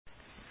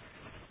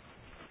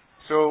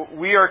So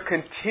we are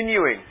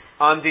continuing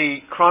on the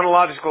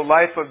chronological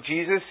life of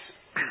Jesus,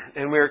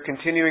 and we are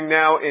continuing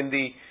now in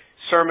the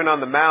Sermon on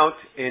the Mount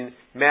in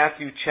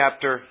Matthew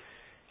chapter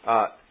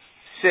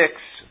 6.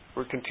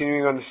 We're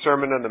continuing on the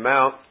Sermon on the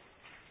Mount,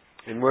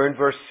 and we're in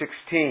verse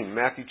 16,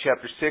 Matthew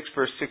chapter 6,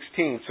 verse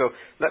 16. So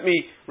let me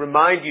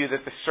remind you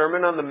that the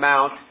Sermon on the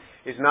Mount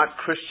is not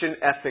Christian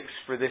ethics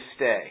for this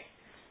day.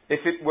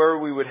 If it were,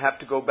 we would have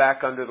to go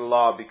back under the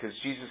law, because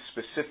Jesus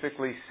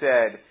specifically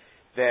said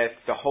that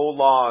the whole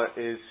law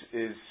is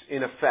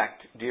in effect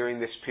during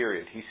this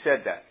period. He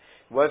said that.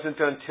 It wasn't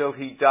until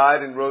he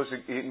died and rose.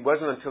 It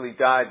wasn't until he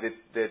died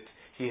that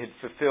he had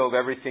fulfilled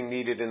everything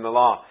needed in the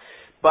law.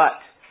 But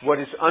what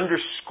is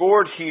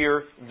underscored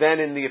here then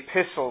in the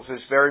epistles is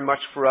very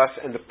much for us,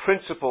 and the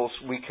principles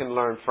we can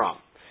learn from.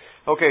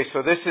 Okay,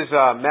 so this is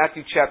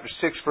Matthew chapter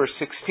 6, verse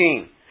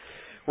 16.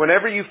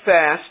 Whenever you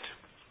fast,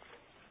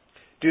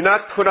 do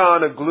not put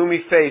on a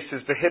gloomy face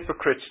as the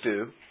hypocrites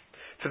do,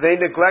 for they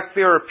neglect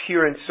their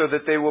appearance so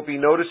that they will be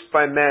noticed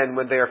by men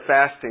when they are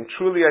fasting.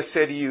 Truly I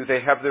say to you, they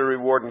have their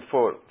reward in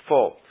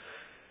full.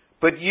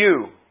 But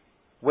you,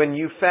 when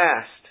you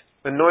fast,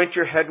 anoint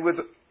your head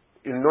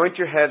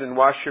and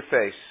wash your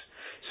face,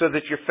 so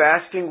that your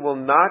fasting will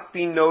not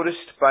be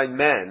noticed by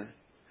men,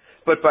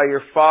 but by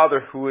your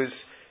Father who is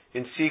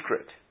in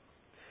secret.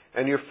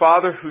 And your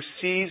Father who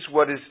sees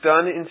what is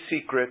done in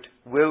secret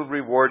will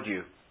reward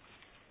you.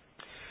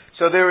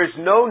 So there is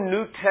no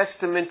New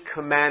Testament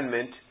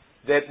commandment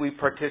that we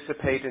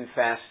participate in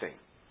fasting.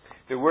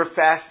 There were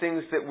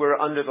fastings that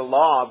were under the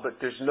law, but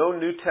there's no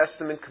New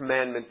Testament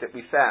commandment that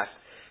we fast.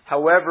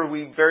 However,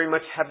 we very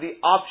much have the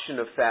option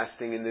of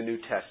fasting in the New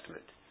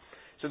Testament.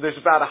 So there's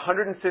about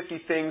 150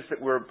 things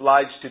that we're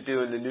obliged to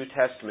do in the New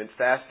Testament.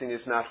 Fasting is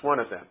not one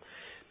of them.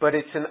 But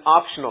it's an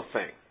optional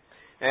thing.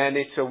 And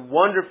it's a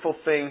wonderful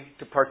thing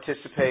to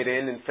participate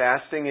in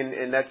fasting,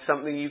 and that's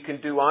something you can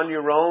do on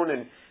your own,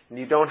 and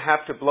you don't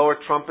have to blow a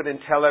trumpet and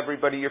tell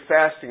everybody you're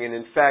fasting. And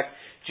in fact,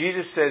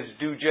 Jesus says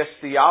do just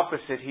the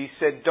opposite. He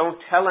said don't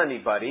tell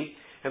anybody,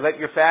 and let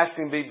your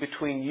fasting be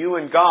between you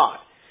and God.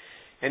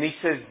 And he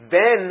says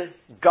then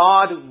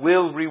God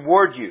will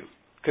reward you.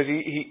 Because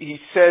he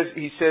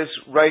says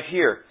right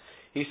here,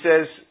 he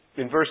says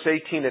in verse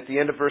 18, at the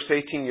end of verse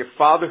 18, your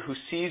Father who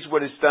sees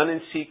what is done in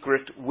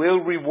secret will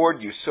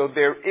reward you. So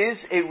there is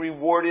a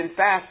reward in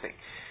fasting.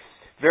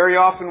 Very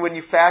often when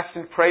you fast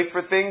and pray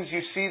for things,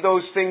 you see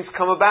those things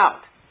come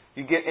about.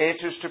 You get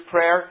answers to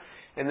prayer,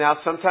 and now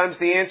sometimes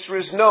the answer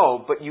is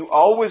no, but you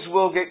always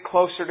will get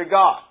closer to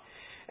God.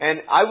 And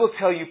I will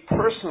tell you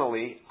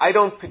personally, I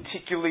don't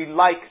particularly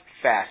like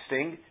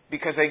fasting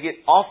because I get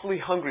awfully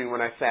hungry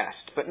when I fast.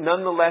 But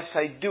nonetheless,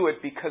 I do it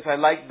because I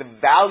like the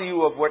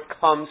value of what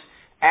comes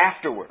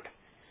afterward.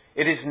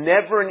 It is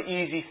never an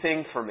easy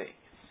thing for me.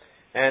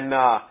 And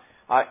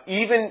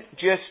even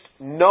just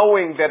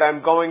knowing that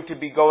I'm going to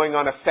be going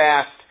on a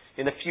fast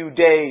in a few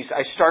days,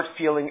 I start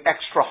feeling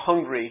extra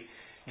hungry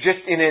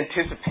just in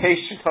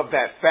anticipation of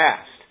that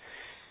fast.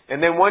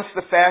 And then once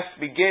the fast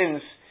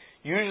begins,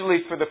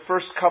 usually for the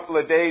first couple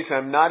of days,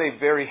 I'm not a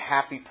very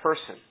happy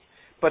person.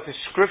 But the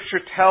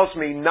Scripture tells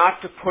me not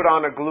to put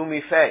on a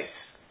gloomy face.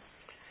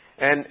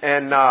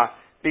 And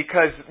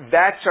because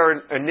that's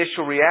our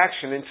initial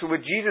reaction. And so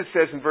what Jesus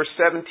says in verse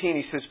 17,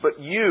 he says, but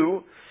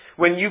you,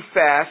 when you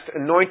fast,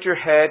 anoint your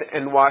head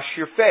and wash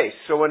your face.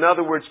 So in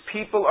other words,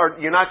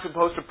 you're not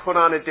supposed to put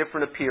on a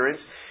different appearance,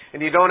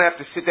 and you don't have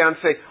to sit down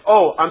and say,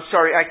 oh, I'm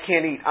sorry, I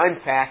can't eat, I'm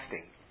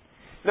fasting.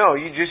 No,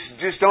 you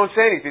just don't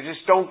say anything.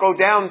 Just don't go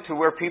down to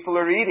where people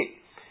are eating.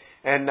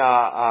 And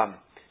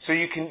so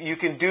you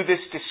can do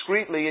this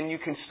discreetly, and you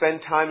can spend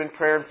time in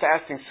prayer and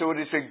fasting. So it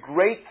is a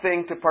great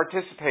thing to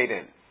participate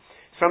in.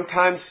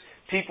 Sometimes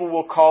people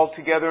will call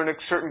together, and a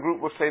certain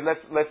group will say,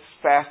 let's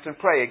fast and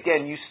pray.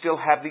 Again, you still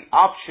have the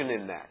option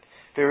in that.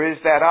 There is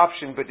that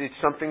option, but it's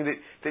something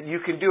that you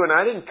can do, and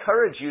I'd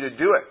encourage you to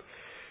do it.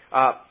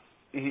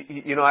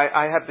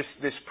 I have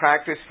this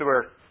practice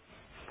where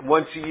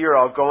once a year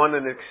I'll go on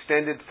an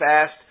extended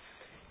fast,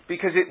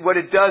 because what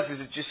it does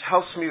is it just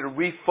helps me to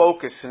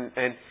refocus,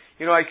 and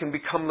I can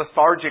become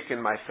lethargic in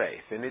my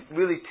faith, and it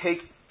really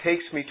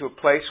takes me to a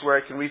place where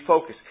I can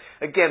refocus.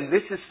 Again,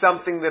 this is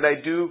something that I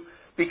do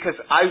because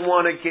I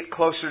want to get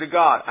closer to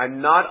God.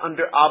 I'm not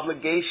under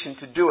obligation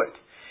to do it.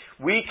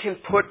 We can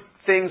put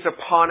things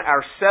upon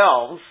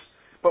ourselves,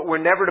 but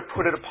we're never to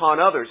put it upon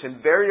others.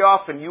 And very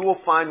often you will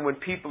find when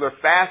people are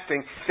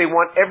fasting, they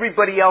want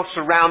everybody else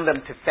around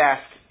them to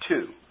fast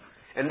too.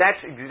 And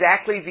that's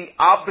exactly the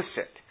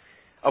opposite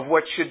of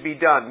what should be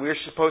done. We're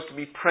supposed to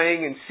be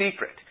praying in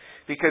secret,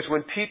 because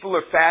when people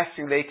are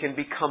fasting, they can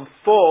become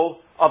full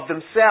of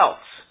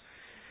themselves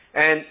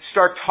and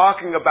start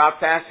talking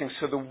about fasting.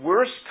 So the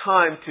worst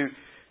time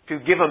to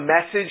give a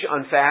message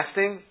on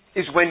fasting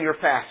is when you're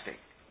fasting,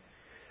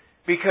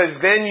 because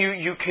then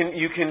you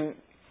can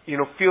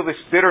feel this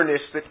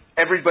bitterness that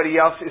everybody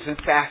else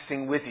isn't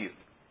fasting with you.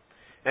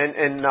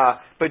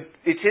 But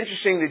it's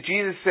interesting that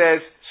Jesus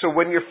says, so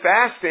when you're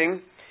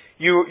fasting,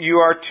 You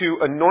are to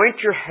anoint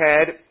your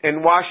head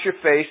and wash your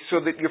face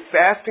so that your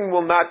fasting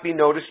will not be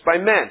noticed by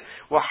men.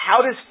 Well,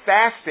 how does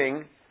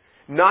fasting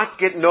not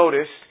get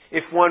noticed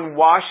if one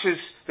washes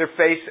their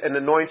face and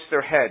anoints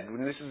their head?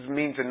 And this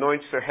means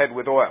anoints their head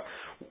with oil.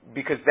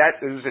 Because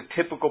that is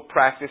a typical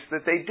practice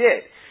that they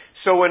did.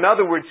 So in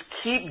other words,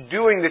 keep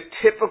doing the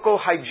typical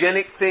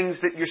hygienic things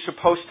that you're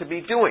supposed to be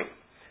doing.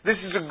 This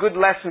is a good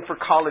lesson for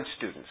college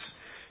students,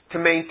 to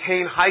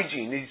maintain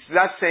hygiene. He's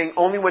not saying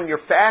only when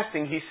you're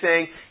fasting. He's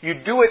saying you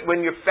do it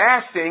when you're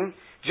fasting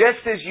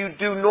just as you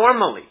do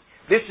normally.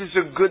 This is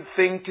a good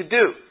thing to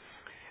do.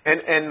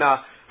 And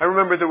I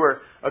remember there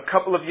were a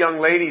couple of young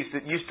ladies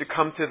that used to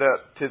come to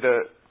the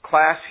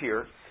class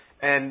here,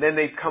 and then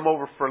they'd come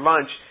over for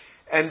lunch.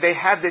 And they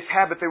had this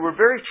habit. They were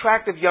very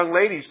attractive young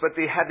ladies, but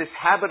they had this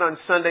habit on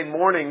Sunday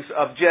mornings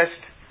of just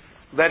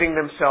letting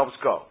themselves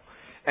go.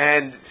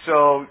 And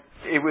so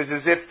it was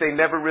as if they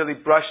never really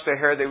brushed their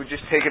hair. They would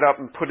just take it up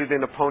and put it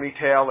in a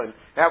ponytail, and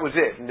that was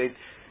it.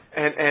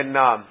 And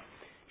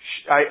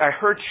I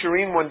heard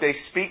Shireen one day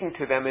speaking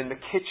to them in the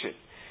kitchen,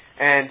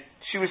 and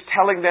she was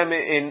telling them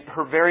in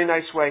her very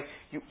nice way,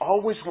 you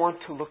always want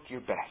to look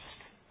your best.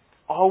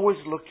 Always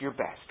look your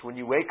best. When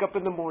you wake up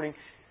in the morning,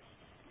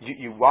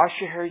 you wash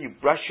your hair, you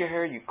brush your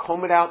hair, you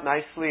comb it out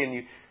nicely, and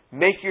you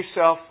make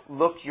yourself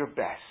look your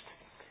best.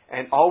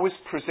 And always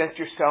present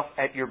yourself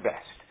at your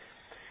best.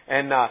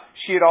 And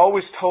she had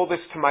always told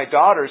this to my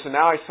daughters, and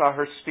now I saw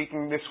her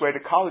speaking this way to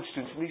college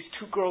students, and these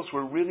two girls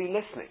were really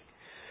listening.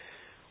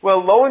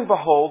 Well, lo and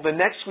behold, the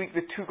next week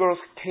the two girls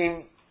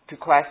came to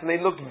class, and they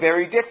looked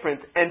very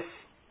different. And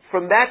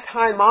from that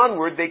time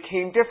onward, they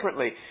came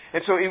differently.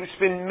 And so it's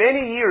been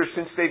many years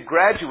since they've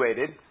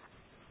graduated,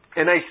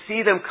 and I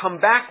see them come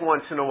back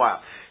once in a while.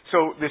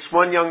 So this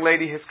one young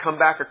lady has come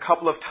back a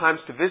couple of times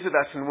to visit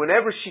us, and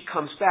whenever she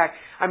comes back,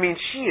 I mean,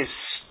 she is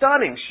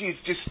stunning. She's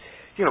just,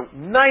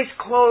 nice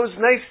clothes,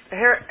 nice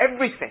hair,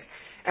 everything.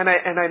 And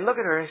I look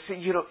at her and I say,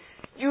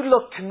 you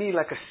look to me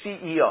like a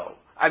CEO.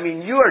 I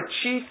mean, you are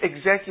Chief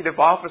Executive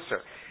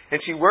Officer.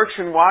 And she works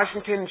in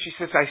Washington, and she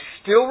says, I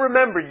still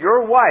remember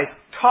your wife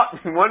taught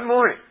me one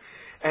morning.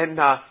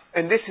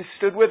 And this has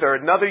stood with her.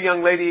 The other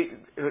young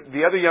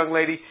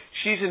lady,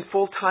 she's in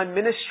full-time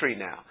ministry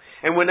now.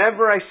 And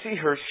whenever I see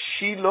her,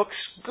 she looks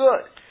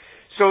good.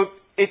 So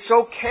it's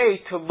okay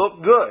to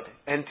look good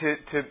and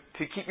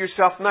to keep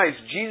yourself nice.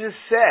 Jesus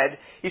said,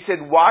 He said,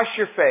 wash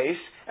your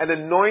face and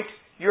anoint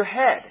your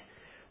head.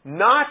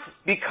 Not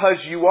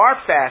because you are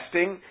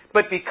fasting,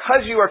 but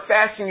because you are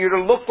fasting, you're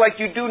to look like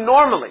you do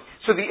normally.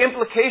 So the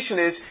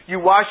implication is you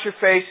wash your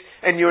face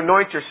and you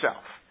anoint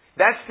yourself.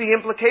 That's the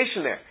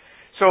implication there.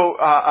 So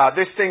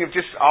this thing of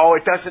just,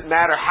 it doesn't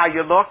matter how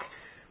you look.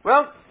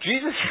 Well,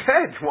 Jesus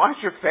said, wash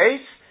your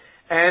face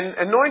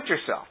and anoint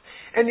yourself.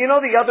 And the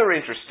other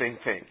interesting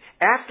thing,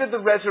 after the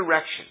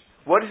resurrection,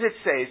 what does it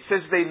say? It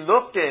says they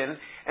looked in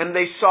and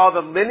they saw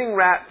the linen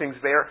wrappings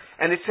there,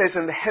 and it says,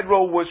 and the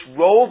headroll was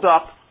rolled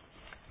up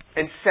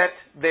and set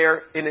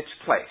there in its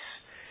place.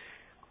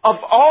 Of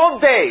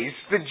all days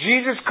that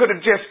Jesus could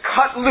have just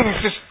cut loose,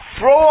 just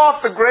throw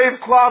off the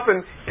grave cloth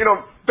and,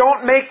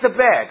 don't make the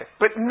bed.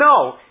 But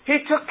no,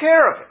 He took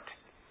care of it.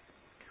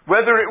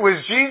 Whether it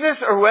was Jesus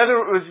or whether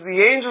it was the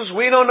angels,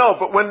 we don't know.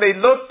 But when they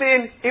looked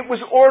in, it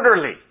was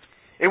orderly.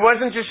 It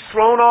wasn't just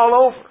thrown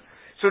all over.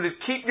 So to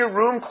keep your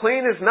room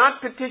clean is not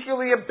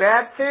particularly a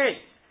bad thing.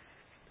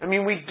 I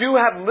mean, we do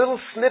have little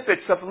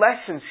snippets of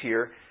lessons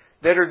here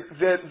that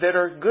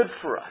are good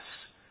for us.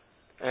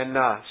 And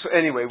so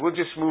anyway, we'll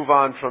just move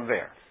on from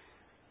there.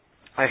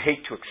 I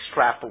hate to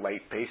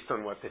extrapolate based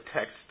on what the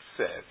text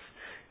says.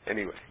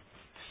 Anyway,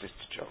 it's just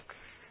a joke.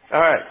 All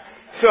right.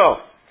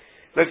 So,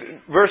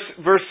 verse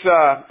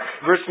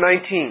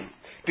 19.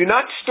 Do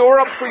not store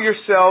up for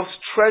yourselves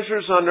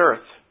treasures on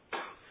earth,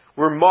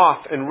 where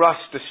moth and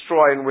rust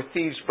destroy and where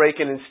thieves break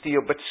in and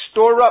steal, but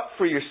store up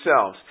for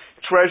yourselves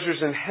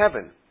treasures in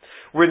heaven,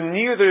 where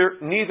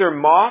neither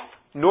moth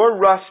nor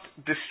rust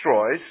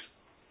destroys,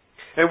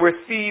 and where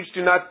thieves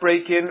do not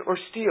break in or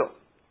steal.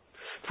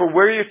 For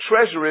where your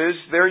treasure is,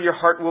 there your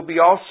heart will be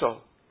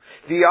also.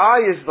 The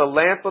eye is the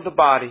lamp of the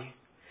body.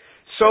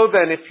 So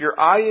then, if your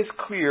eye is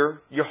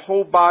clear, your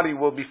whole body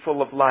will be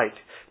full of light.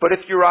 But if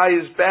your eye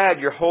is bad,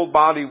 your whole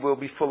body will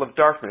be full of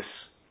darkness.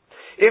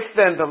 If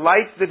then the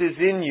light that is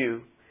in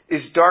you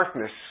is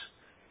darkness,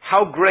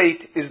 how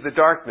great is the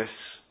darkness?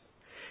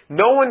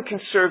 No one can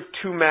serve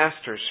two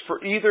masters,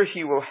 for either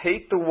he will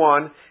hate the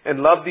one and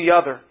love the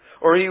other,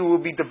 or he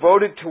will be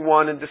devoted to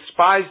one and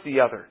despise the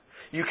other.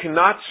 You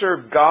cannot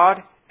serve God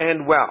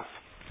and wealth.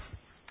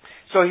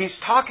 So he's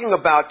talking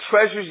about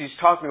treasures, he's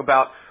talking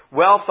about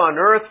wealth on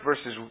earth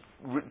versus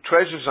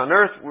treasures on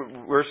earth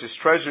versus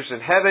treasures in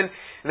heaven.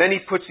 And then he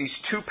puts these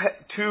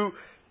two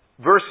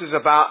verses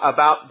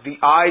about the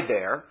eye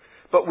there.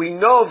 But we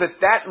know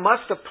that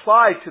must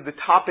apply to the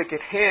topic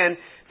at hand,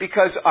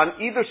 because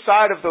on either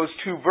side of those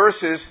two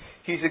verses,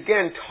 he's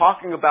again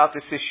talking about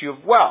this issue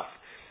of wealth.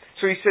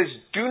 So he says,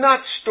 do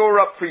not store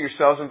up for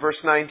yourselves, in verse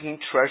 19,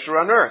 treasure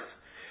on earth,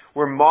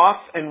 where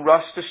moth and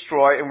rust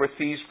destroy and where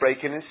thieves break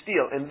in and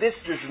steal. And this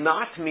does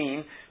not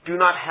mean do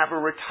not have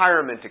a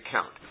retirement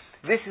account.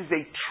 This is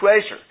a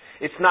treasure.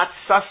 It's not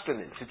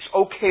sustenance. It's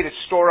okay to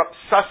store up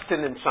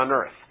sustenance on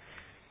earth.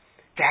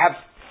 To have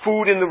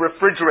food in the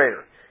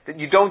refrigerator. That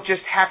you don't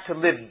just have to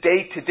live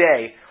day to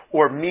day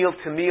or meal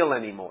to meal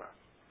anymore.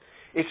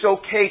 It's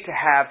okay to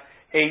have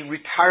a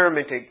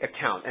retirement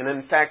account. And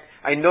in fact,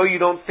 I know you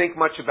don't think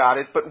much about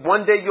it, but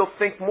one day you'll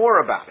think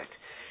more about it.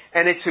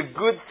 And it's a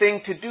good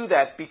thing to do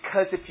that,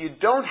 because if you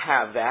don't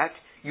have that,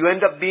 you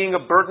end up being a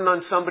burden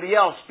on somebody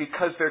else,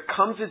 because there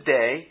comes a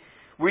day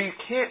where you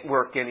can't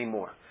work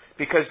anymore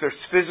because there's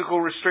physical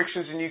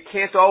restrictions and you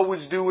can't always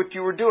do what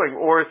you were doing.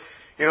 Or,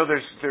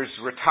 there's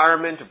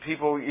retirement and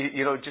people,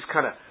 just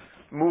kind of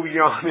move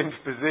you on into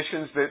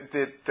positions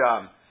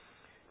that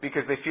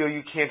because they feel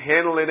you can't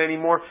handle it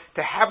anymore.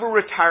 To have a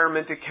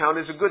retirement account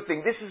is a good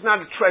thing. This is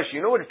not a treasure.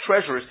 You know what a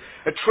treasure is?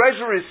 A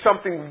treasure is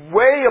something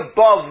way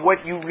above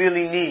what you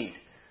really need.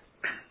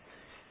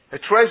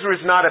 A treasure is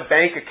not a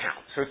bank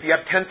account. So if you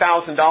have $10,000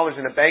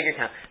 in a bank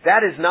account,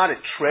 that is not a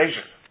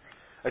treasure.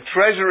 A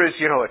treasure is,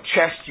 a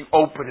chest you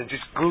open and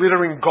just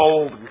glittering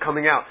gold and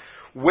coming out.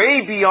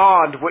 Way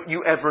beyond what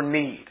you ever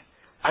need.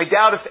 I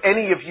doubt if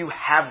any of you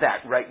have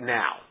that right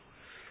now.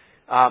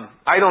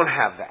 I don't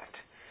have that.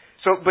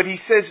 But he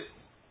says,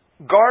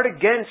 guard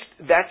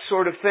against that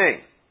sort of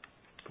thing,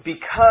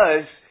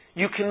 because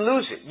you can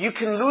lose it. You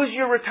can lose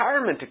your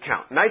retirement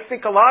account. And I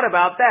think a lot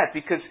about that,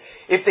 because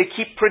if they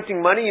keep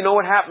printing money, you know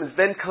what happens?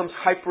 Then comes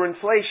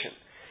hyperinflation.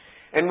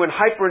 And when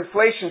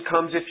hyperinflation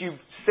comes, if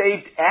you've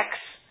saved X,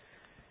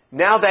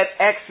 now that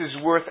X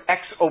is worth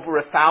X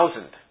over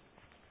 1,000.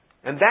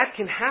 And that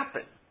can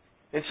happen.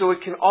 And so it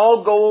can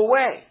all go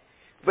away.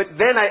 But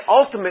then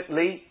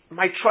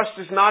my trust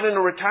is not in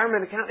a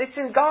retirement account, it's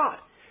in God.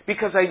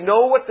 Because I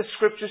know what the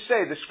Scriptures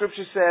say. The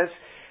Scripture says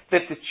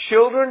that the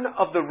children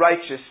of the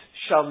righteous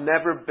shall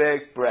never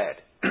beg bread.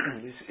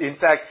 In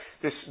fact,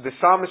 the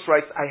psalmist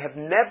writes, I have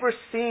never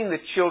seen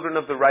the children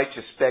of the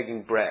righteous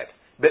begging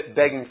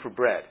for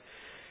bread.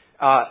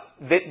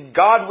 That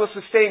God will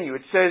sustain you.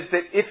 It says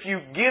that if you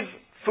give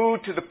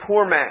food to the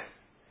poor man,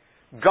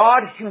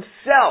 God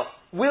Himself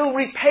will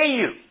repay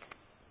you.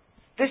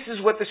 This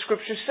is what the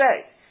Scriptures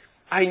say.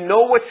 I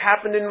know what's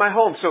happened in my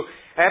home. So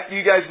after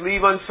you guys leave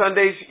on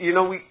Sundays,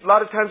 a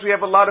lot of times we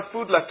have a lot of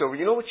food left over.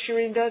 You know what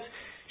Shireen does?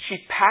 She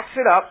packs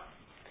it up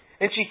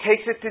and she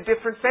takes it to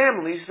different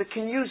families that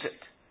can use it.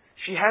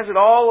 She has it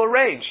all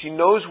arranged. She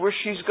knows where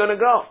she's going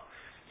to go.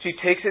 She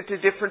takes it to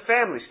different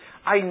families.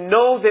 I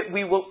know that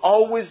we will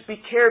always be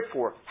cared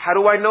for. How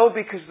do I know?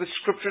 Because the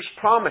Scriptures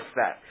promise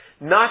that.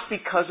 Not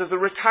because of the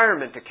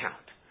retirement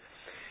account.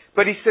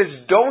 But he says,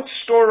 don't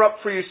store up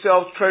for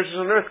yourselves treasures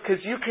on earth,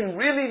 because you can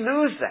really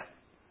lose them.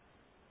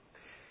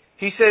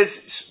 He says,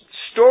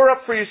 store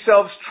up for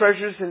yourselves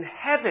treasures in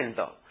heaven,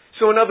 though.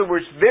 So in other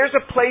words, there's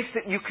a place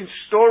that you can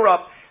store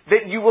up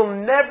that you will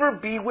never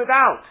be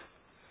without.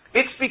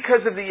 It's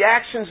because of the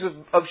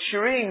actions of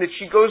Shireen that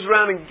she goes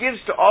around and gives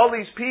to all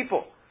these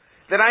people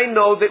that I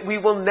know that we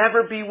will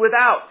never be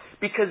without,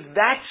 because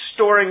that's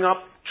storing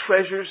up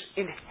treasures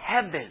in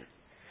heaven.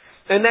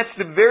 And that's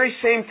the very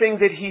same thing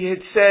that he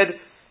had said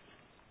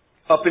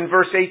up in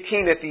verse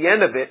 18 at the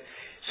end of it.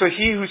 So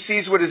he who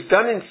sees what is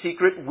done in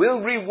secret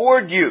will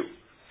reward you.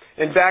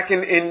 And back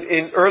in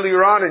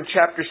earlier on in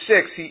chapter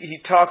 6, he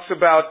talks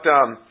about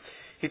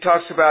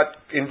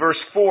in verse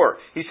 4,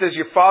 he says,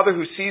 your Father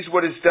who sees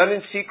what is done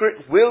in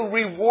secret will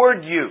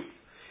reward you.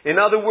 In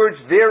other words,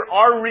 there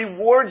are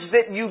rewards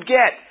that you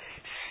get.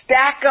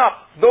 Stack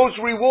up those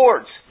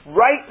rewards.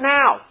 Right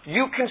now,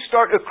 you can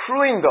start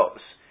accruing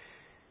those.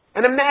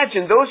 And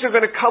imagine, those are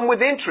going to come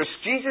with interest.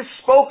 Jesus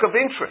spoke of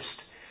interest.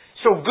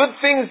 So good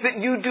things that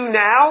you do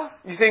now,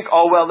 you think,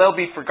 oh, well, they'll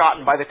be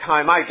forgotten by the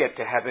time I get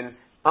to heaven.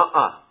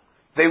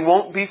 They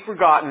won't be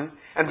forgotten,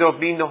 and there'll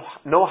be no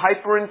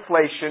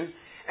hyperinflation,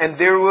 and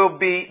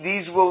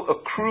these will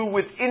accrue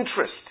with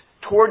interest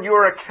toward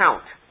your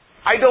account.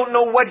 I don't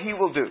know what He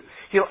will do.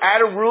 He'll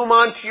add a room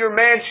onto your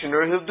mansion,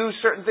 or He'll do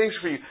certain things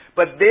for you.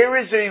 But there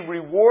is a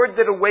reward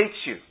that awaits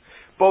you,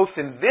 both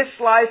in this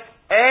life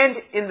and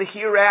in the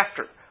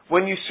hereafter,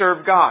 when you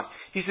serve God.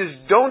 He says,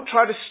 don't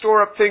try to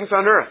store up things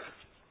on earth.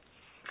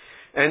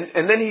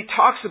 And then he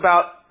talks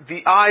about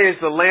the eye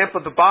as the lamp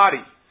of the body.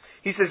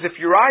 He says, if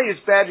your eye is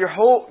bad, your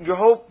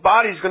whole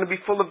body is going to be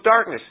full of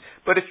darkness.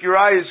 But if your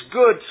eye is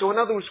good, so in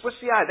other words, what's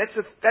the eye?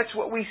 That's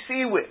what we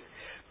see with.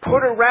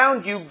 Put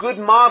around you good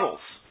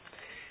models.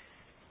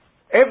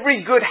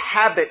 Every good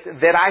habit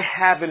that I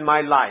have in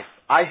my life,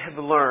 I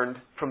have learned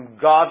from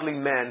godly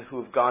men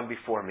who have gone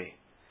before me,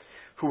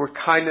 who were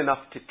kind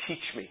enough to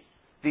teach me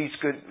these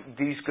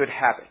good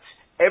habits.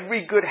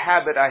 Every good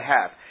habit I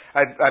have,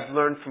 I've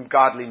learned from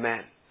godly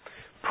men.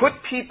 Put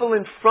people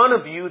in front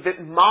of you that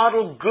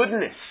model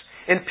goodness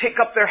and pick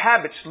up their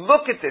habits.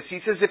 Look at this. He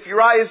says, if your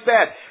eye is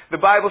bad, the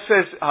Bible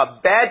says,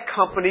 bad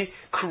company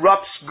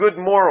corrupts good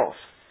morals.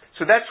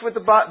 So that's what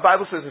the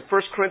Bible says in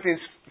 1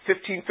 Corinthians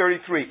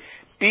 15:33.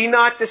 Be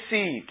not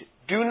deceived.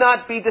 Do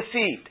not be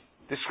deceived,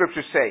 the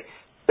Scriptures say.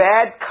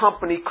 bad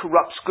company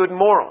corrupts good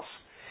morals.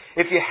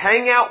 If you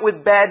hang out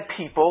with bad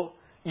people,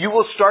 you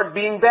will start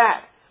being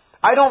bad.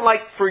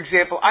 For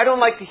example, I don't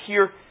like to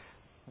hear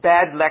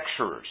bad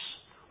lecturers.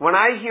 When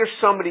I hear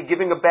somebody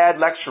giving a bad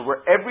lecture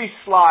where every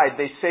slide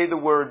they say the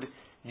word,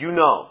 10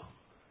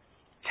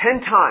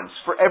 times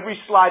for every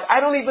slide, I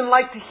don't even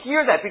like to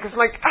hear that because I'm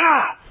like,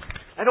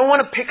 I don't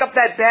want to pick up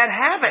that bad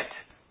habit.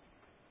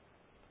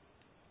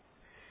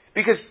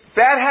 Because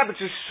bad habits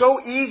are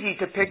so easy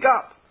to pick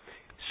up.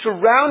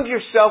 Surround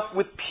yourself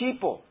with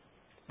people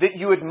that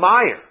you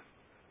admire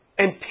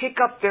and pick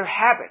up their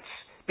habits.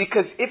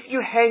 Because if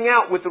you hang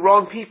out with the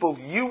wrong people,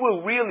 you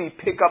will really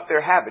pick up their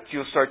habits.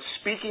 You'll start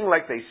speaking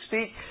like they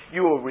speak.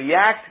 You will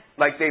react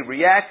like they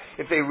react.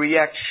 If they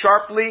react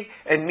sharply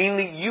and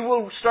meanly, you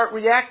will start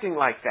reacting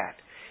like that.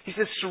 He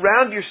says,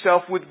 surround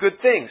yourself with good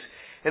things.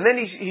 And then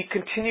he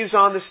continues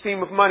on this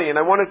theme of money. And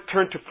I want to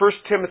turn to 1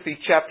 Timothy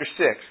chapter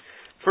 6.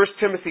 1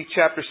 Timothy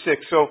chapter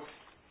 6. So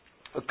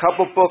a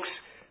couple books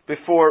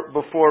before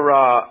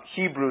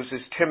Hebrews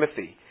is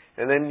Timothy.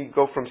 And then you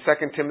go from 2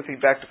 Timothy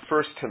back to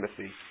 1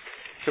 Timothy.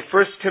 So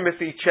 1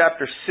 Timothy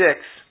chapter 6,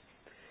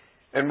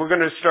 and we're going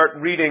to start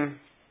reading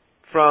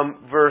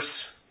from verse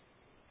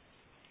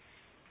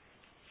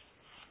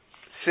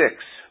 6.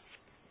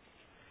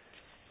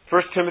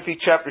 1 Timothy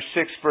chapter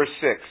 6, verse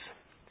 6.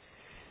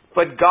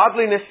 But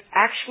godliness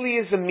actually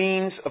is a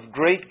means of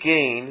great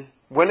gain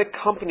when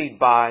accompanied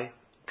by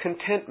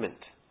contentment.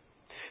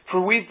 For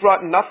we've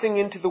brought nothing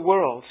into the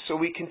world, so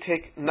we can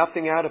take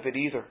nothing out of it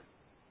either.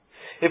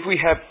 If we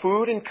have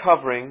food and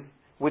covering,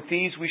 with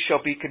these we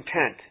shall be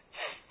content.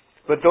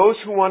 But those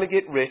who want to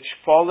get rich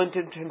fall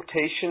into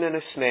temptation and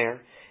a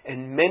snare,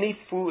 and many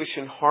foolish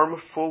and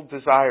harmful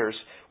desires,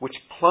 which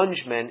plunge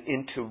men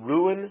into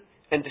ruin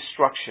and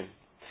destruction.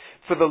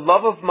 For the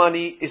love of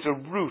money is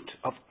a root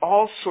of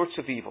all sorts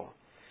of evil.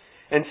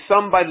 And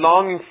some, by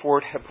longing for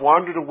it, have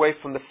wandered away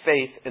from the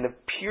faith and have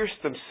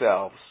pierced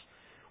themselves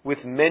with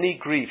many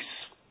griefs.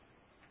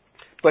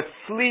 But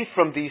flee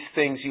from these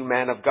things, you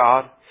man of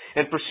God,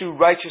 and pursue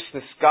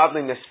righteousness,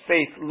 godliness,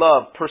 faith,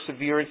 love,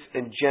 perseverance,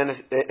 and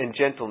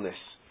gentleness.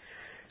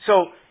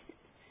 So,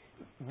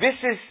 this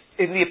is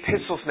in the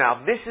epistles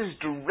now. This is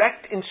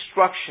direct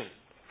instruction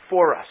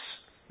for us.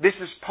 This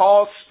is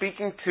Paul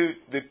speaking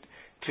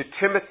to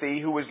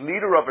Timothy, who was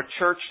leader of a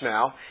church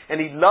now,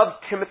 and he loved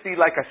Timothy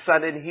like a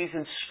son, and he's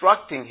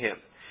instructing him.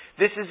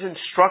 This is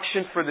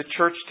instruction for the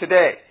church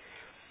today.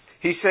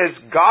 He says,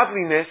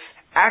 godliness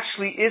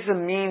actually is a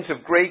means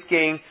of great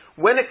gain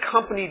when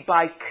accompanied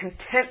by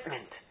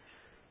contentment.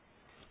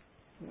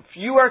 If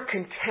you are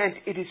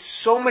content, it is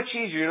so much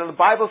easier. You know, the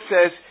Bible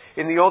says,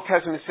 in the Old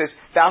Testament, it says,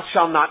 thou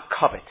shalt not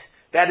covet.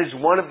 That is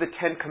one of the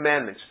 10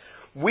 commandments.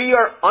 We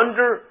are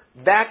under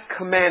that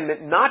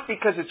commandment, not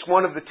because it's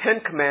one of the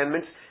 10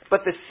 commandments,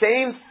 but the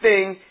same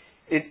thing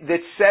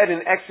that's said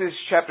in Exodus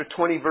chapter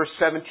 20, verse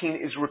 17,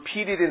 is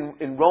repeated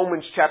in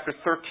Romans chapter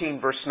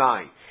 13, verse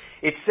 9.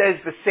 It says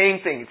the same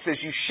thing. It says,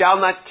 you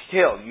shall not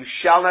kill. You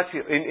shall not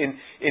kill.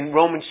 In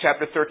Romans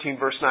chapter 13,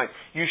 verse 9.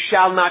 You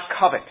shall not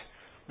covet.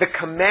 The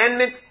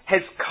commandment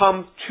has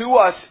come to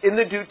us in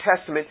the New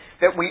Testament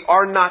that we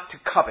are not to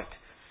covet.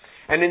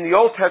 And in the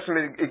Old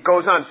Testament, it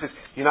goes on. It says,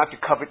 you're not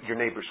to covet your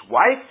neighbor's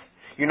wife.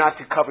 You're not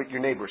to covet your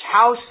neighbor's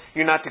house.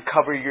 You're not to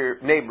covet your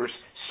neighbor's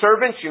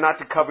servants. You're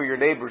not to covet your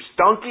neighbor's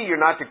donkey.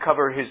 You're not to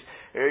covet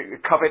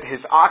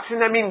his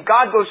oxen. I mean,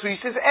 God goes through,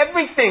 He says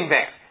everything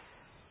there.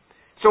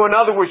 So in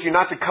other words, you're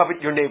not to covet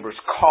your neighbor's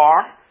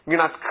car.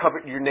 You're not to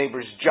covet your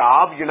neighbor's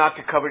job. You're not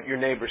to covet your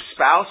neighbor's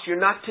spouse. You're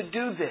not to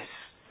do this.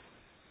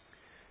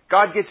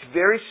 God gets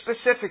very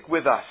specific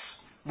with us.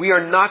 We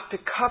are not to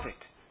covet.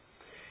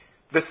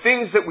 The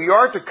things that we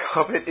are to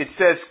covet, it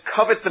says,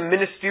 covet the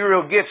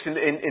ministerial gifts in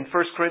 1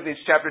 Corinthians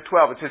chapter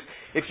 12. It says,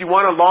 if you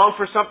want to long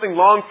for something,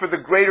 long for the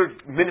greater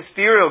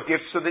ministerial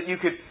gifts so that you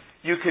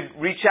could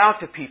reach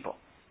out to people.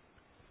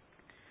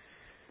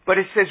 But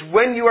it says,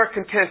 when you are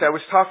content. I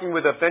was talking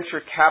with a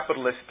venture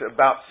capitalist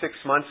about 6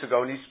 months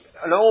ago, and he's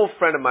an old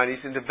friend of mine.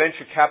 He's a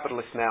venture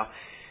capitalist now,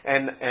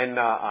 and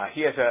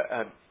he has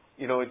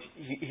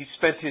he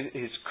spent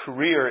his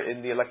career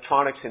in the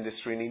electronics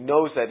industry, and he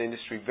knows that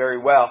industry very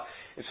well.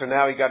 And so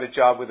now he got a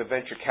job with a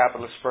venture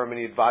capitalist firm, and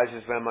he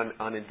advises them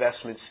on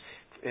investments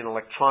in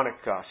electronic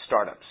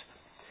startups.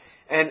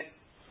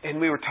 And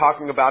we were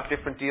talking about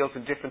different deals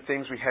and different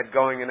things we had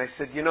going, and I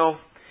said,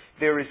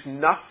 there is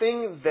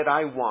nothing that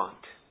I want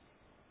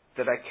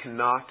that I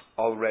cannot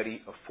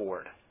already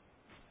afford.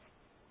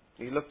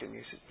 He looked at me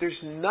and said, there's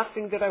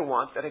nothing that I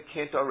want that I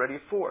can't already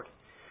afford.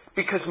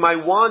 Because my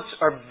wants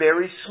are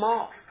very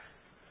small.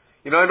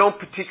 I don't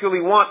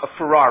particularly want a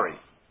Ferrari.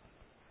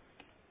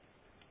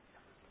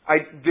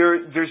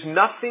 There's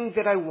nothing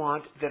that I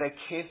want that I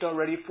can't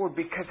already afford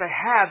because I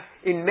have,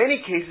 in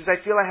many cases,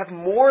 I feel I have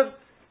more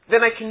than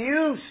I can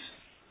use.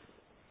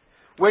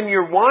 When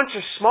your wants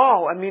are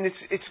small,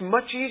 it's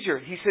much easier.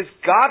 He says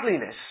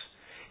godliness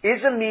is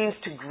a means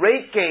to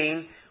great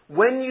gain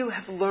when you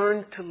have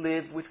learned to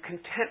live with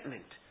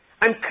contentment.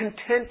 I'm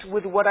content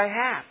with what I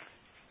have.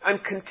 I'm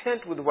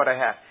content with what I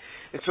have.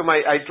 And so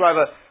I drive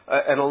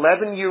an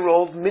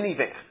 11-year-old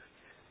minivan.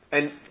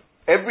 And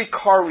every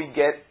car we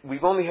get,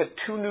 we've only had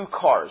 2 new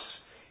cars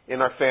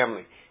in our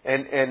family.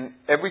 And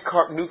every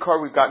new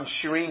car we've gotten,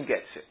 Shireen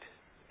gets it.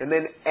 And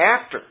then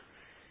after,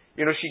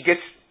 she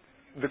gets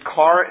the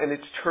car and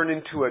it's turned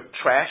into a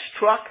trash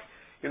truck,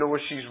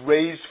 where she's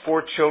raised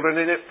 4 children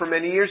in it for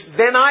many years,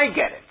 then I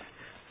get it.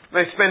 And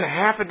I spend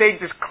half a day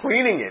just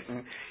cleaning it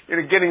and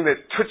getting the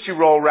Tootsie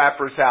Roll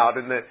wrappers out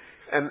and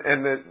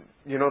the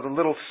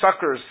little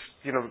suckers,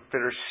 that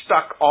are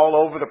stuck all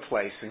over the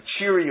place, and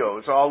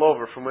Cheerios all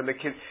over from when the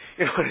kids,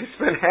 I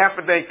spend half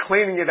a day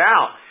cleaning it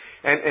out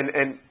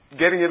and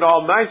getting it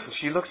all nice. And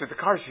she looks at the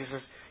car, she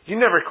says, "You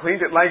never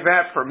cleaned it like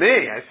that for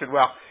me." I said,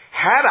 "Well,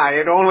 had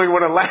I, it only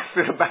would have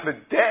lasted about a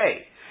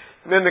day."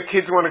 And then the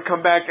kids want to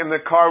come back in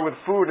the car with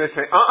food, and they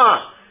say,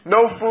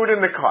 no food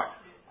in the car.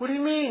 "What do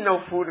you mean,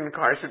 no food in the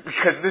car?" I said,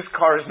 "Because this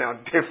car is now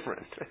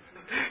different."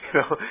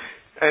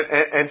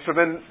 And so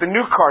then the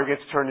new car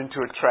gets turned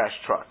into a trash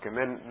truck, and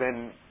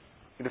then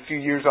in a few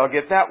years I'll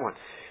get that one.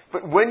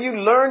 But when you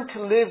learn to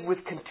live with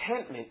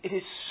contentment, it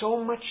is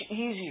so much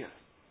easier.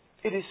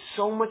 It is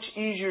so much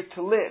easier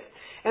to live.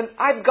 And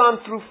I've gone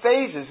through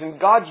phases, and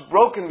God's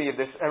broken me of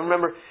this. I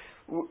remember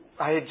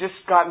I had just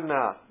gotten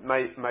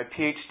my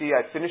PhD.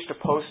 I finished a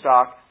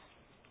postdoc,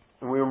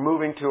 and we were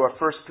moving to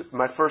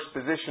my first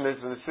position as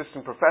an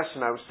assistant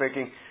professor. And I was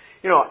thinking,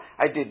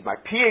 I did my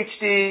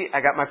PhD,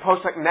 I got my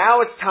postdoc.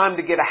 Now it's time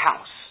to get a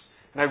house.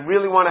 And I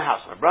really want a house.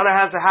 My brother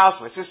has a house.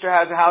 My sister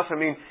has a house. I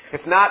mean,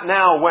 if not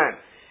now, when?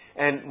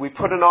 And we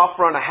put an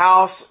offer on a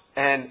house,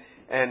 and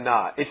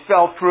it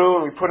fell through.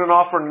 And we put an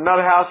offer on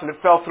another house, and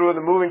it fell through. And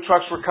the moving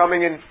trucks were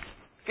coming. And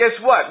guess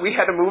what? We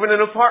had to move in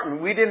an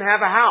apartment. We didn't have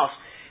a house.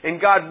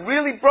 And God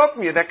really broke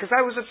me of that, because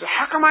I was upset.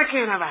 How come I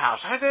can't have a house?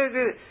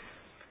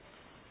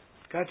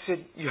 God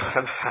said, "You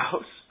have a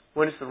house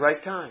when it's the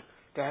right time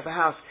to have a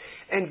house."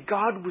 And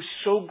God was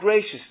so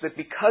gracious that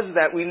because of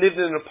that, we lived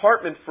in an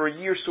apartment for a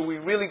year, so we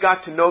really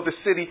got to know the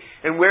city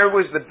and where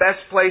was the best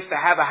place to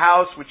have a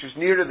house, which was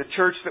near to the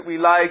church that we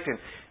liked and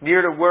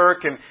near to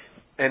work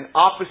and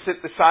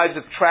opposite the sides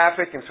of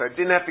traffic, and so I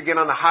didn't have to get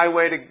on the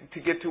highway to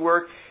get to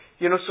work.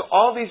 So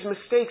all these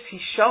mistakes He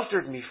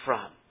sheltered me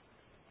from.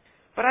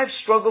 But I've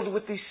struggled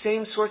with these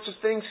same sorts of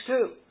things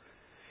too.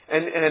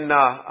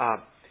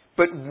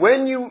 But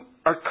when you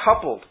are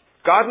coupled,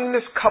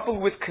 godliness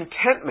coupled with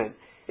contentment,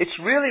 it's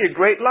really a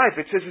great life.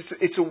 It says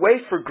it's a way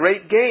for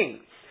great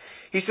gain.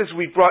 He says,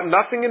 "We brought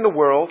nothing in the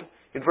world."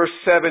 In verse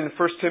 7,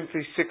 1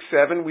 Timothy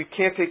 6:7, "We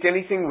can't take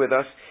anything with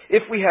us.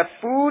 If we have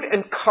food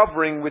and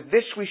covering, with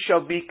this we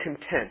shall be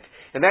content."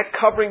 And that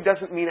covering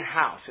doesn't mean a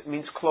house. It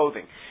means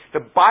clothing. The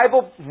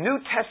Bible, New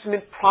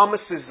Testament,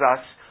 promises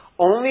us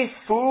only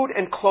food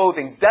and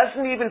clothing.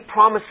 Doesn't even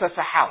promise us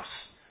a house.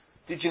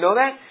 Did you know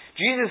that?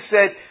 Jesus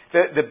said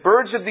that the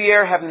birds of the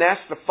air have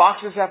nests, the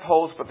foxes have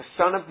holes, but the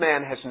Son of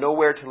Man has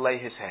nowhere to lay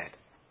His head.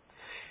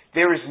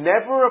 There is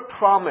never a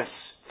promise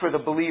for the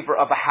believer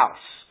of a house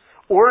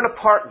or an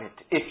apartment.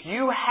 If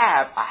you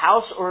have a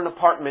house or an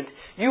apartment,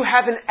 you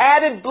have an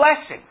added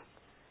blessing.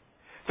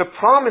 The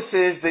promise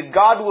is that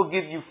God will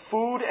give you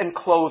food and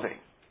clothing.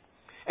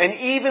 And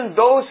even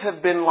those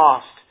have been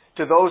lost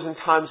to those in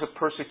times of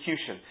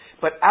persecution.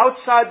 But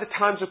outside the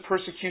times of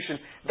persecution,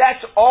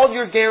 that's all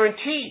you're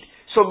guaranteed.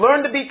 So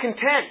learn to be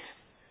content.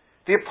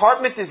 The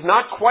apartment is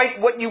not quite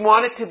what you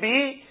want it to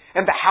be,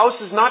 and the house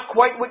is not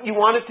quite what you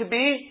want it to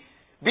be.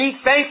 Be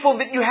thankful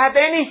that you have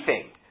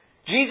anything.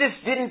 Jesus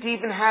didn't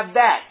even have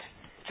that.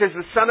 It says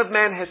the Son of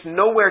Man has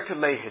nowhere to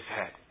lay His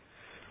head.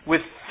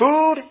 With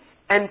food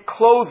and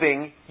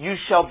clothing you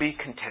shall be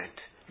content.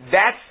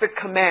 That's the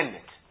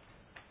commandment.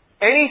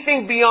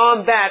 Anything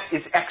beyond that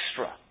is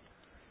extra.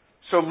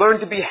 So learn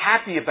to be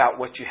happy about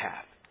what you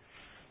have.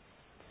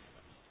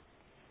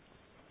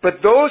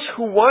 But those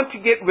who want to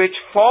get rich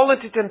fall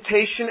into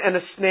temptation and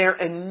a snare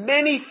and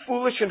many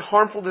foolish and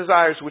harmful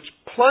desires which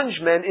plunge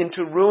men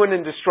into ruin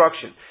and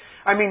destruction.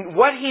 I mean,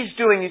 what He's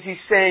doing is He's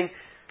saying,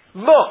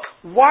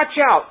 look, watch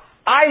out.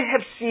 I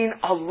have seen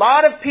a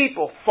lot of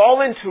people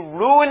fall into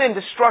ruin and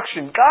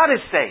destruction, God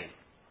is saying,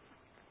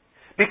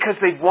 because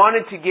they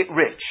wanted to get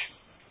rich.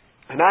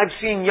 And I've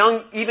seen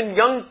even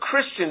young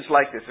Christians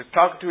like this. I was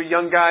talking to a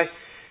young guy,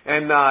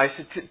 and I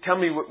said, "Tell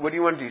me, what do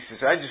you want to do?" He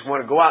says, "I just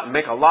want to go out and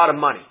make a lot of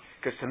money.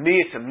 Because to me,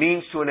 it's a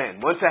means to an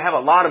end. Once I have a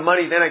lot of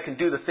money, then I can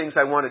do the things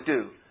I want to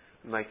do."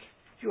 I'm like,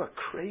 you are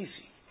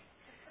crazy.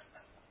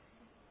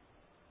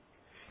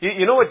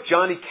 You know what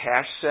Johnny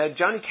Cash said?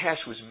 Johnny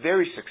Cash was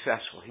very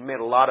successful. He made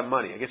a lot of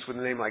money. I guess with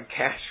a name like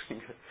Cash, you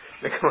can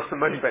make a lot of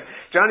money. But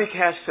Johnny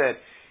Cash said,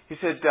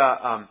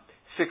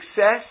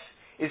 success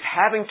is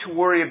having to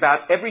worry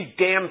about every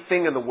damn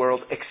thing in the world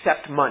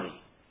except money.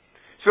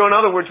 So in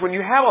other words, when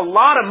you have a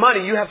lot of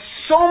money, you have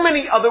so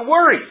many other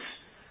worries.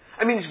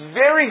 I mean, it's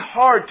very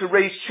hard to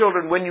raise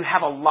children when you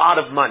have a lot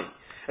of money,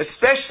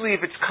 especially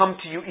if it's come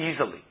to you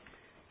easily.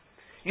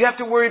 You have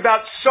to worry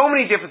about so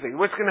many different things.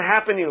 What's going to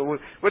happen?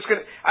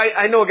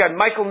 I know a guy,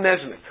 Michael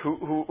Nesmith,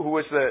 who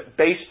was the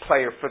bass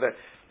player for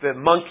the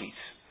Monkees.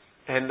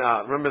 And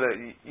remember that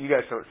you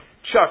guys don't.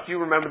 Chuck, you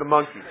remember the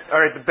Monkees. All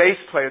right, the bass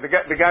player, the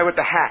guy with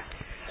the hat.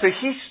 So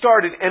he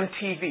started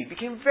MTV,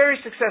 became very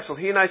successful.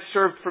 He and I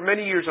served for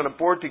many years on a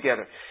board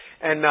together.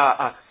 And,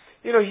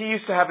 he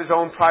used to have his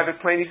own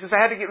private plane. He says,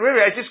 I had to get rid of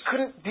it. I just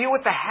couldn't deal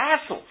with the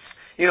hassles.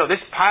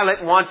 This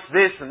pilot wants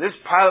this, and this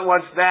pilot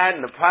wants that,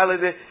 and the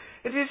pilot...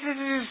 It's just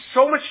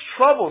so much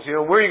troubles,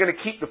 where are you going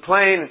to keep the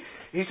plane? And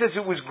he says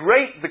it was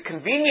great, the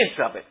convenience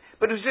of it,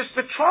 but it was just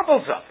the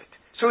troubles of it.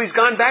 So he's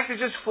gone back to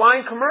just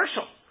flying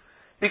commercial,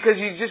 because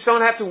you just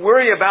don't have to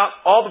worry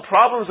about all the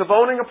problems of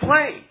owning a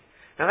plane.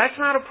 Now that's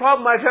not a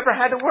problem I've ever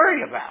had to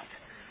worry about.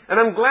 And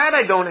I'm glad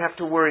I don't have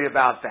to worry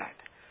about that.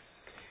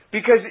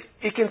 Because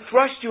it can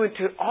thrust you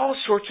into all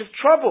sorts of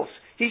troubles.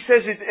 He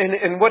says,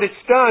 and what it's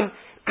done,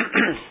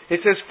 it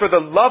says, for the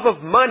love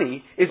of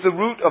money is the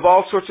root of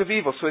all sorts of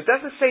evil. So it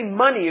doesn't say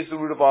money is the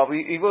root of all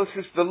evil. It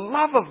says the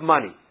love of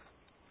money.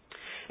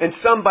 And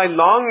some, by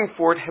longing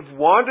for it, have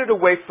wandered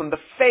away from the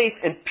faith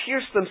and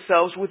pierced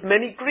themselves with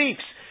many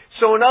griefs.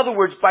 So in other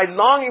words, by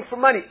longing for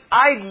money,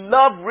 I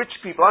love rich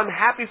people. I'm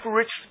happy for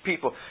rich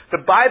people.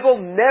 The Bible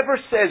never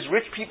says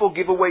rich people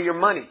give away your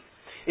money.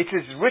 It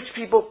says rich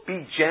people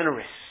be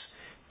generous.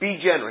 Be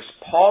generous.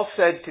 Paul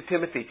said to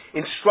Timothy,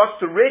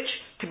 instruct the rich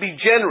to be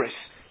generous.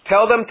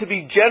 Tell them to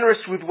be generous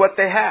with what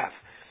they have.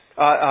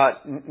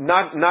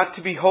 Not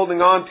to be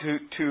holding on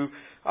to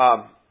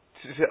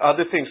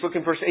other things. Look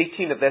in verse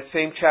 18 of that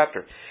same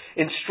chapter.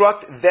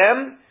 Instruct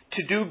them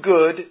to do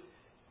good,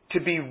 to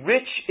be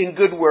rich in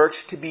good works,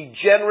 to be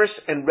generous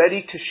and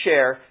ready to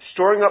share,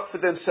 storing up for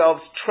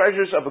themselves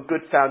treasures of a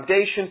good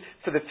foundation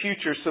for the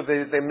future, so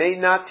that they may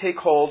take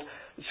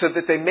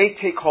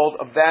hold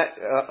of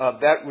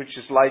that which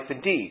is life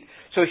indeed.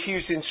 So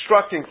he's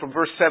instructing from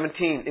verse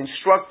 17,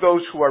 instruct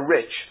those who are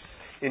rich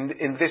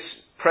in this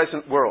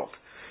present world.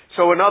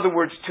 So in other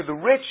words, to the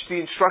rich, the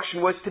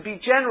instruction was to be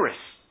generous.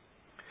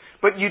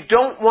 But you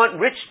don't want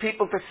rich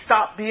people to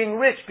stop being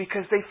rich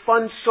because they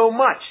fund so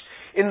much.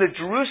 In the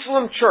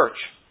Jerusalem church,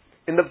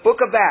 in the book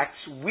of Acts,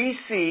 we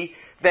see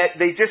that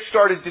they just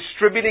started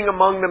distributing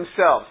among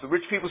themselves. The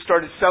rich people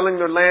started selling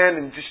their land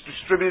and just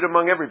distributed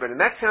among everybody. And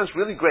that sounds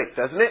really great,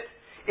 doesn't it?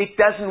 It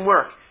doesn't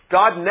work.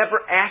 God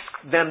never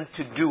asked them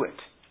to do it.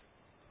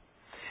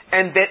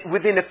 And that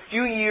within a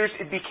few years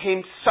it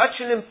became such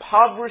an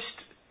impoverished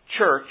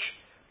church,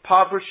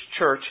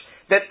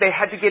 that they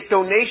had to get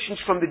donations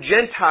from the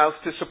Gentiles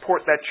to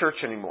support that church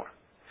anymore.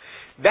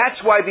 That's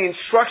why the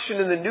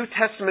instruction in the New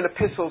Testament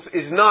epistles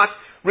is not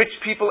rich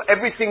people,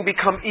 everything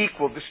become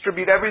equal,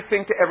 distribute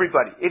everything to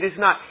everybody. It is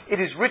not.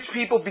 It is rich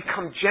people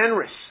become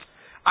generous.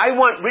 I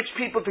want rich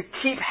people to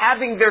keep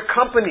having their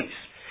companies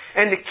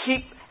and to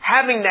keep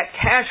having that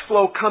cash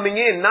flow coming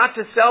in, not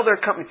to sell their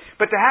company,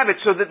 but to have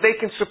it so that they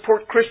can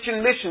support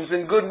Christian missions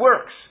and good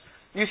works.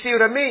 You see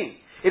what I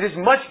mean? It is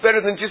much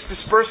better than just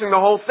dispersing the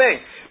whole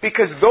thing,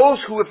 because those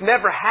who have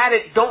never had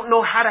it don't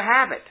know how to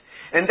have it.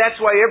 And that's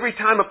why every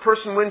time a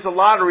person wins a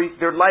lottery,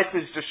 their life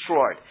is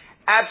destroyed.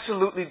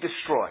 Absolutely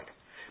destroyed.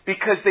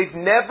 Because they've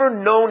never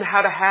known how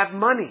to have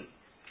money.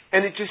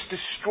 And it just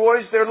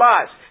destroys their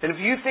lives. And if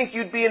you think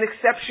you'd be an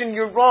exception,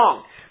 you're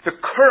wrong. The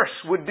curse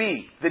would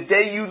be the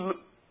day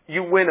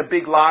you win a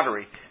big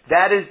lottery.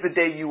 That is the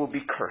day you will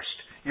be cursed.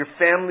 Your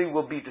family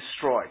will be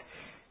destroyed.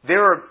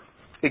 There are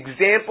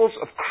examples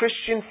of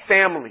Christian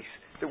families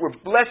that were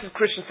blessed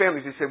Christian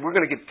families. They said, we're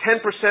going to give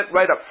 10%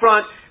 right up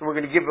front, and we're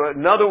going to give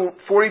another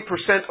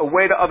 40%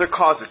 away to other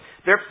causes.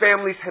 Their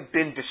families have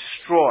been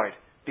destroyed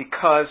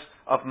because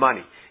of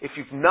money. If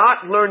you've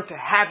not learned to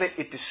have it,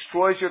 it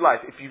destroys your life.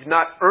 If you've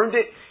not earned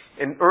it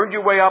and earned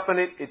your way up in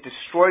it, it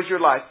destroys your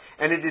life.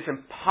 And it is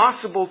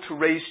impossible to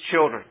raise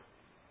children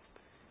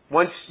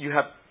once you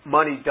have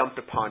money dumped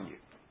upon you.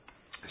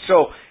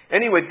 So,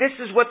 anyway, this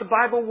is what the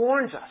Bible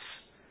warns us.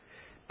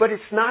 But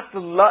it's not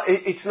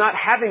it's not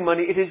having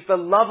money, it is the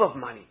love of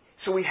money.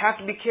 So we have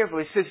to be careful.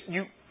 It says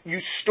you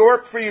store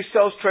up for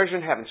yourselves treasure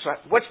in heaven. So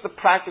what's the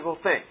practical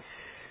thing?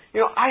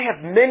 I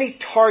have many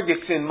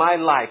targets in my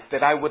life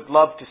that I would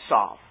love to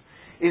solve.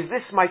 Is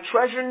this my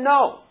treasure?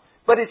 No.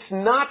 But it's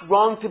not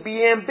wrong to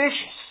be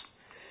ambitious.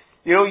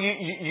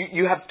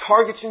 You have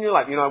targets in your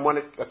life. I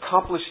want to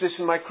accomplish this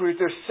in my career.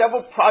 There's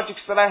several projects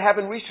that I have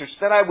in research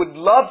that I would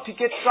love to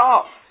get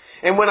solved.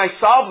 And when I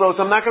solve those,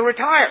 I'm not going to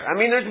retire.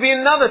 There's be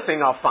another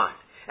thing I'll find.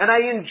 And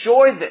I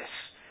enjoy this.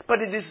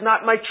 But it is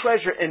not my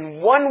treasure.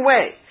 And one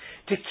way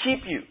to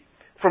keep you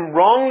from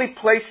wrongly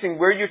placing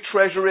where your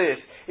treasure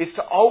is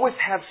to always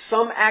have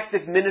some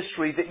active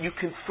ministry that you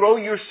can throw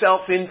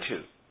yourself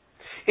into.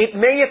 It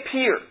may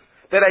appear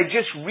that I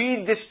just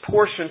read this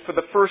portion for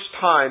the first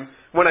time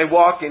when I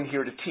walk in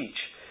here to teach.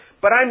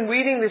 But I'm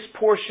reading this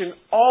portion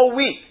all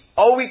week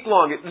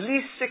long, at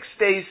least 6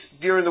 days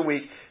during the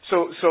week.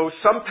 So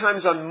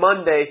sometimes on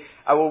Monday,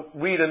 I will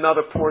read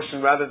another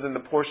portion rather than the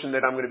portion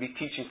that I'm going to be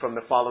teaching from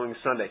the following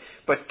Sunday.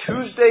 But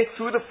Tuesday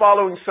through the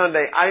following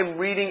Sunday, I am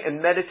reading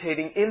and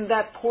meditating in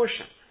that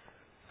portion.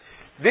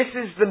 This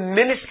is the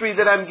ministry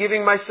that I'm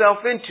giving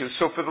myself into.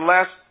 So for the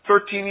last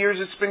 13 years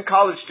it's been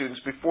college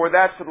students. Before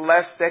that, for the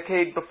last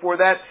decade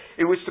before that,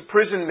 it was the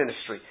prison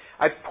ministry.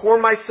 I pour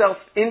myself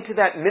into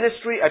that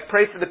ministry. I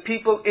pray for the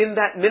people in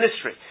that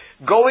ministry.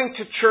 Going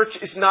to church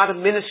is not a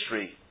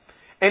ministry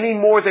any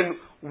more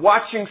than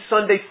watching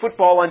Sunday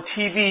football on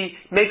TV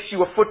makes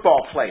you a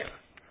football player.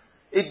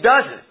 It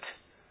doesn't.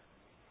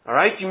 All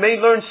right? You may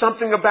learn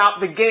something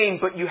about the game,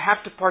 but you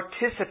have to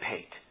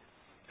participate.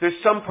 There's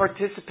some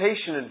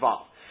participation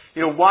involved.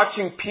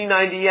 Watching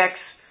P90X,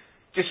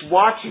 just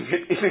watching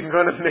it isn't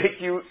going to make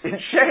you in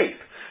shape.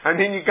 I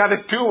mean, you've got to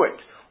do it.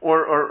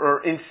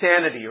 Or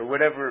Insanity, or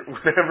whatever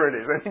it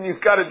is. I mean,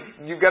 you've got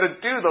to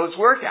do those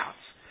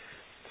workouts.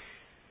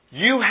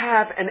 You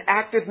have an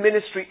active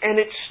ministry, and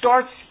it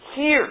starts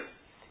here.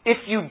 If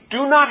you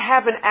do not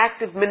have an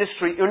active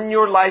ministry in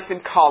your life in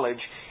college,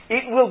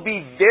 it will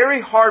be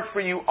very hard for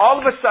you. All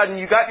of a sudden,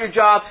 you got your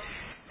job,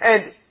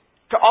 and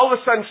to all of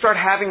a sudden start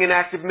having an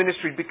active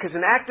ministry, because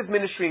an active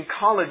ministry in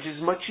college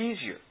is much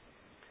easier.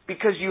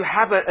 Because you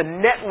have a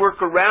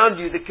network around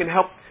you that can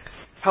help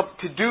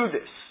to do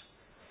this.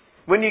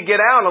 When you get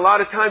out, a lot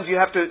of times you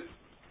have to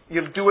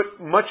do it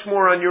much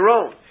more on your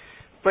own.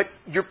 But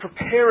you're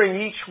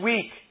preparing each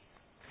week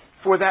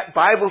for that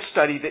Bible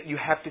study that you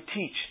have to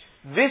teach.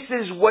 This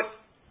is what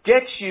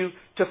gets you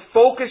to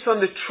focus on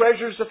the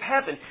treasures of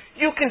heaven.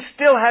 You can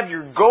still have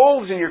your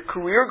goals and your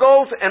career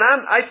goals, and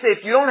I say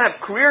if you don't have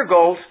career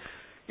goals,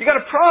 you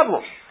got a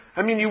problem.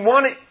 I mean, you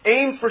want to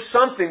aim for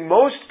something.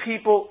 Most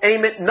people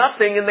aim at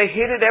nothing and they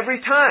hit it every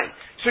time.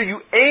 So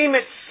you aim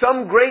at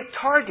some great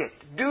target.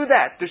 Do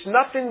that. There's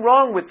nothing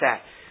wrong with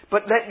that.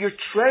 But let your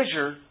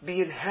treasure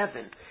be in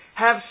heaven.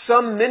 Have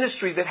some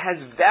ministry that has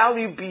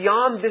value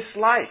beyond this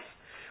life,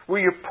 where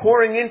you're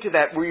pouring into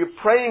that, where you're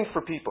praying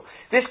for people.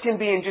 This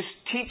can be in just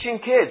teaching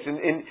kids and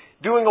in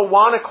doing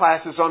Awana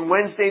classes on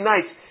Wednesday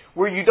nights,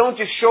 where you don't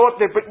just show up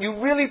there, but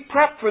you really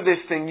prep for this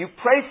thing. You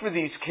pray for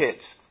these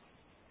kids,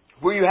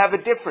 where you have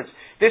a difference.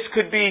 This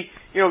could be,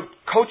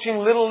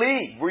 coaching Little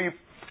League, where you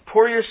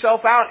pour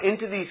yourself out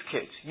into these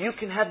kids. You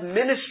can have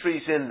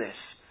ministries in this.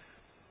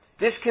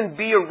 This can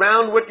be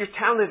around what you're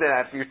talented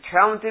at. If you're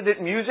talented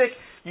at music,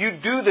 you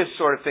do this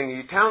sort of thing.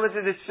 If you're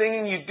talented at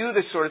singing, you do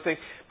this sort of thing.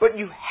 But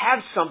you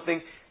have something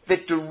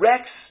that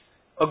directs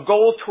a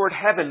goal toward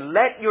heaven.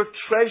 Let your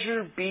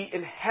treasure be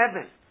in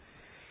heaven.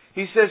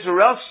 He says,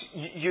 or else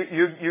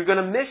you're going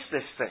to miss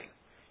this thing.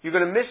 You're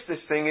going to miss this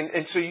thing,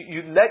 and so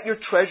you let your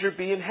treasure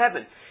be in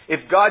heaven.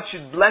 If God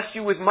should bless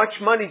you with much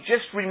money,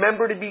 just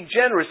remember to be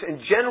generous, and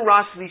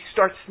generosity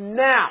starts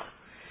now.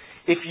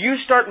 If you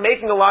start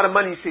making a lot of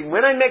money, you say,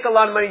 when I make a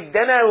lot of money,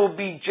 then I will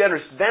be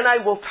generous, then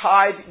I will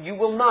tithe. You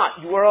will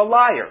not. You are a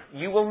liar.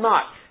 You will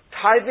not.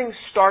 Tithing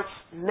starts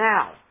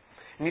now.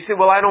 And you say,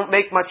 well, I don't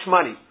make much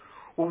money.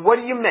 Well, what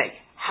do you make?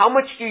 How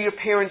much do your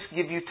parents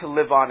give you to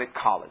live on at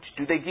college?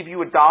 Do they give you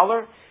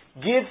 $1?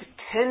 Give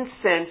 10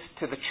 cents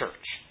to the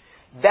church.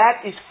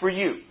 That is for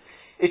you.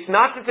 It's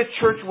not that the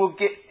church will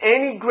get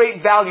any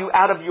great value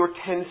out of your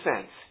 10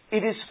 cents.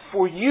 It is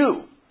for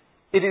you.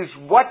 It is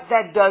what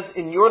that does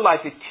in your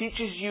life. It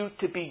teaches you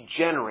to be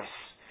generous.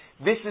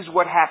 This is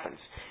what happens.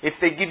 If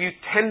they give you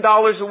 $10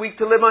 a week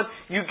to live on,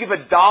 you give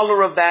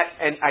 $1 of that,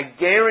 and I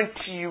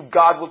guarantee you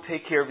God will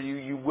take care of you.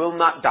 You will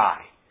not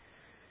die.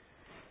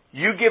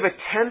 You give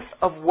 1/10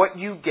 of what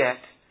you get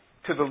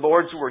to the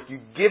Lord's work. You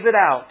give it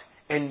out,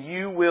 and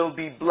you will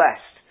be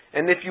blessed.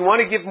 And if you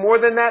want to give more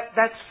than that,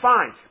 that's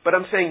fine. But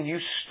I'm saying you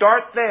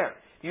start there.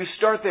 You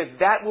start there.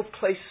 That will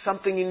place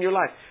something in your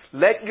life.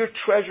 Let your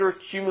treasure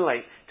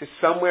accumulate to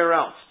somewhere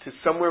else, to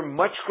somewhere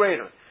much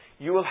greater.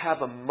 You will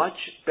have a much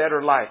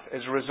better life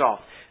as a result.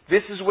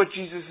 This is what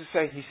Jesus is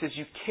saying. He says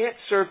you can't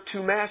serve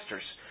two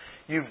masters.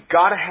 You've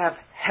got to have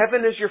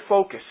heaven as your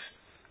focus.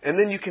 And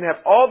then you can have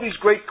all these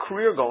great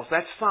career goals.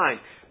 That's fine.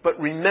 But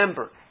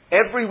remember,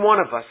 every one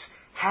of us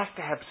has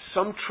to have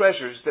some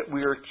treasures that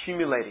we are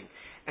accumulating.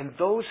 And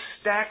those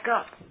stack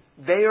up.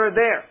 They are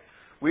there.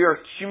 We are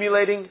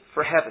accumulating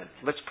for heaven.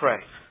 Let's pray.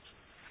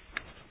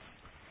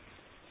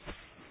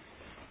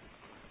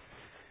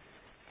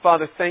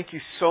 Father, thank you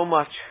so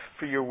much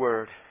for your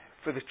word,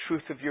 for the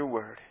truth of your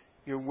word.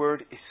 Your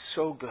word is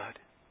so good.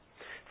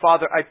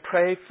 Father, I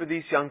pray for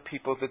these young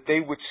people that they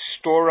would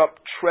store up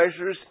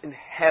treasures in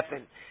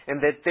heaven and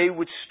that they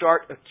would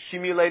start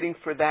accumulating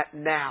for that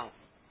now.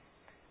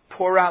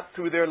 Pour out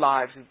through their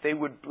lives, that they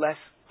would bless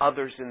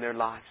others in their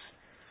lives.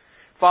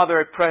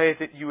 Father, I pray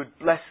that you would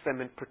bless them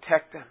and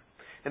protect them,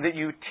 and that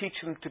you would teach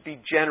them to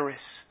be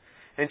generous,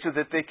 and so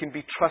that they can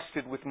be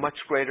trusted with much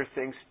greater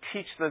things.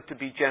 Teach them to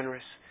be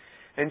generous.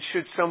 And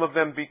should some of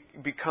them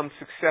become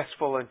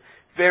successful and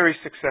very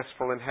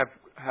successful and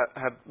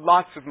have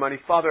lots of money,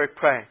 Father, I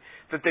pray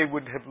that they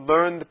would have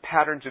learned the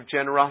patterns of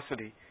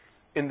generosity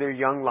in their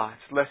young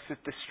lives, lest it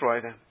destroy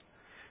them.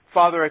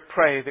 Father, I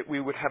pray that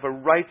we would have a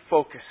right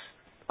focus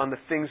on the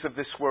things of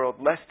this world,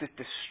 lest it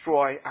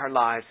destroy our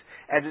lives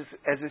as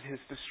it has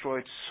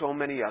destroyed so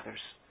many others.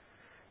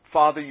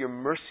 Father, your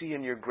mercy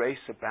and your grace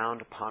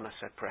abound upon us,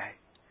 I pray.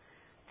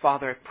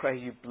 Father, I pray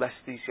you bless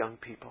these young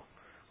people.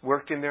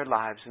 Work in their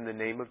lives in the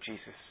name of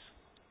Jesus.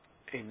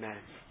 Amen.